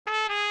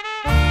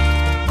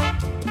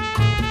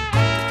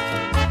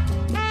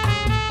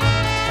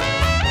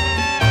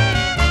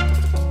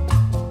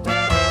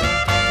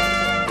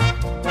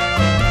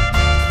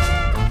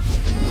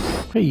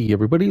Hey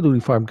everybody, Looney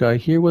Farm Guy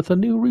here with a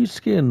new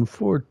reskin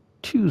for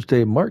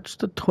Tuesday, March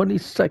the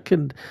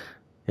 22nd.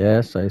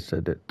 Yes, I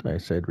said it. I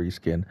said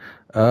reskin.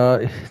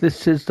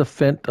 This is the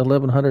Fendt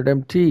 1100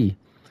 MT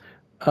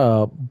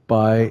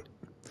by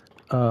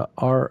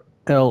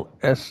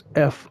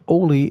RLSF,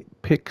 only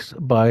picks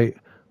by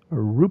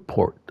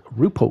Ruport,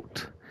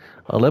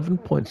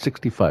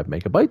 11.65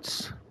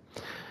 megabytes.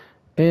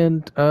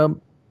 And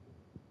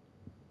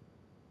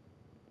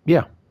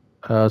yeah,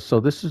 so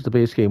this is the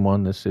base game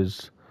one. This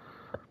is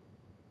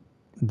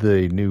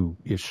the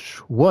new-ish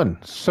one.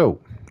 So,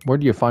 where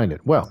do you find it?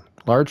 Well,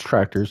 large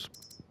tractors.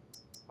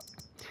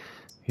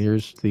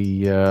 Here's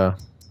the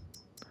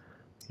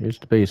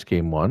base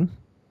game one,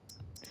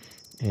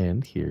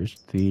 and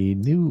here's the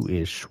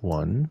new-ish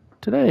one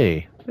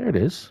today. There it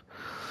is.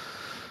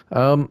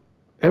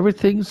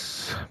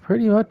 Everything's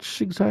pretty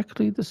much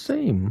exactly the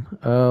same.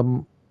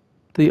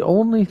 The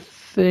only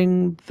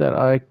thing that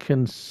I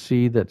can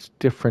see that's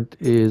different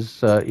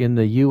is in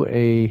the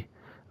UA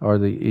or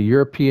the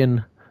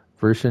European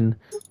version,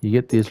 you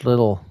get these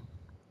little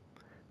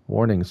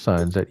warning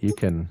signs that you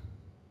can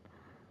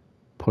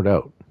put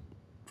out,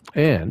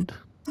 and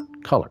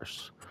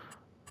colors.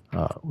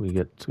 We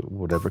get to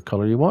whatever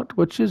color you want,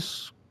 which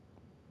is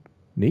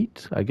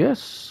neat, I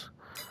guess.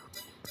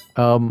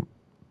 And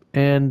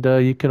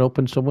you can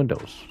open some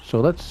windows. So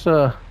let's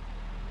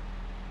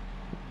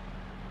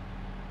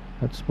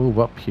move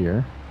up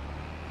here.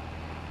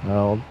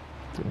 I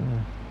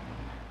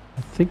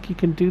think you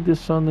can do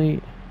this on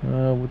the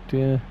with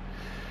the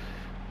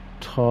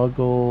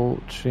toggle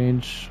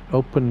change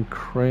open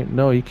crane.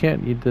 No, you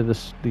can't. You did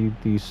this.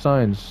 The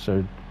signs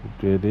are.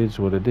 It is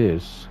what it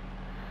is.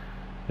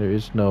 There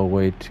is no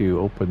way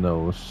to open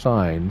those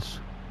signs.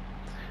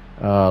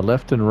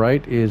 Left and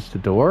right is the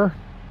door.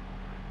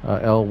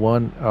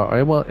 L1,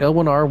 L1,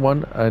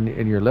 R1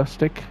 in your left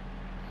stick.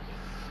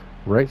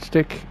 Right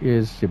stick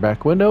is your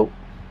back window.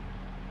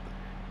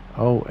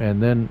 Oh,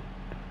 and then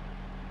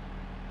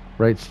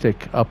right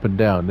stick up and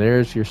down.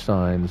 There's your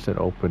signs that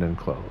open and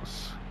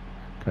close.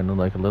 Kind of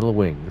like little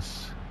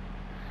wings.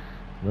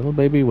 Little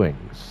baby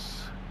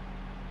wings.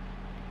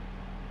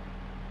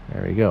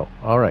 There we go.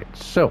 All right,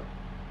 so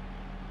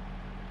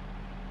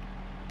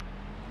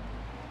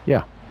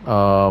yeah,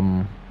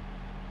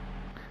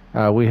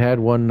 we had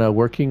one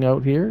working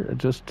out here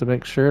just to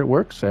make sure it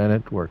works, and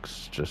it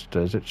works just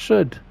as it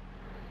should.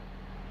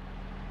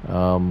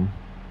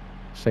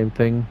 Same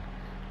thing,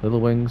 little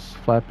wings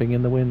flapping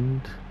in the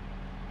wind.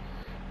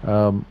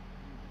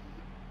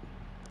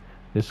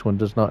 This one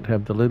does not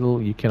have the little,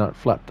 you cannot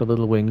flap the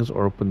little wings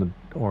or open the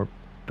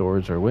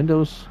doors or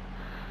windows.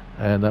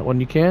 And that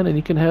one you can, and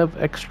you can have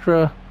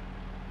extra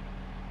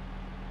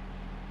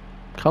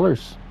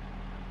colors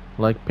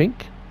like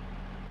pink.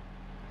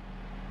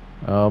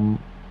 Yeah,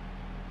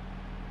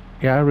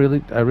 I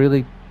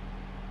really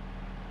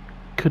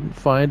couldn't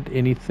find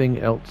anything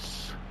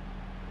else.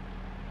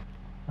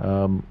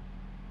 Yeah,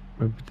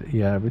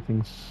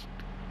 everything's,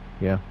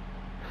 yeah.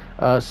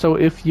 So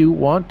if you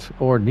want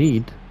or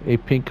need a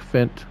pink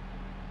Fendt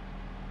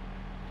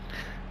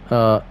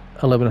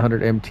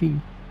 1100 MT,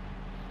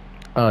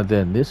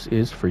 then this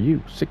is for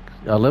you.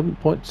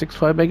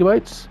 11.65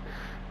 megabytes.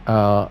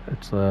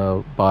 It's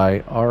by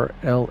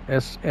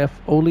RLSF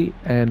only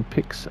and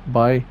picks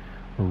by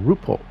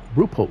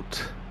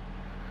Ruport.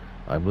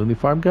 I'm Looney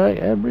Farm Guy,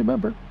 and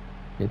remember,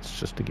 it's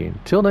just a game.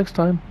 Till next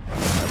time.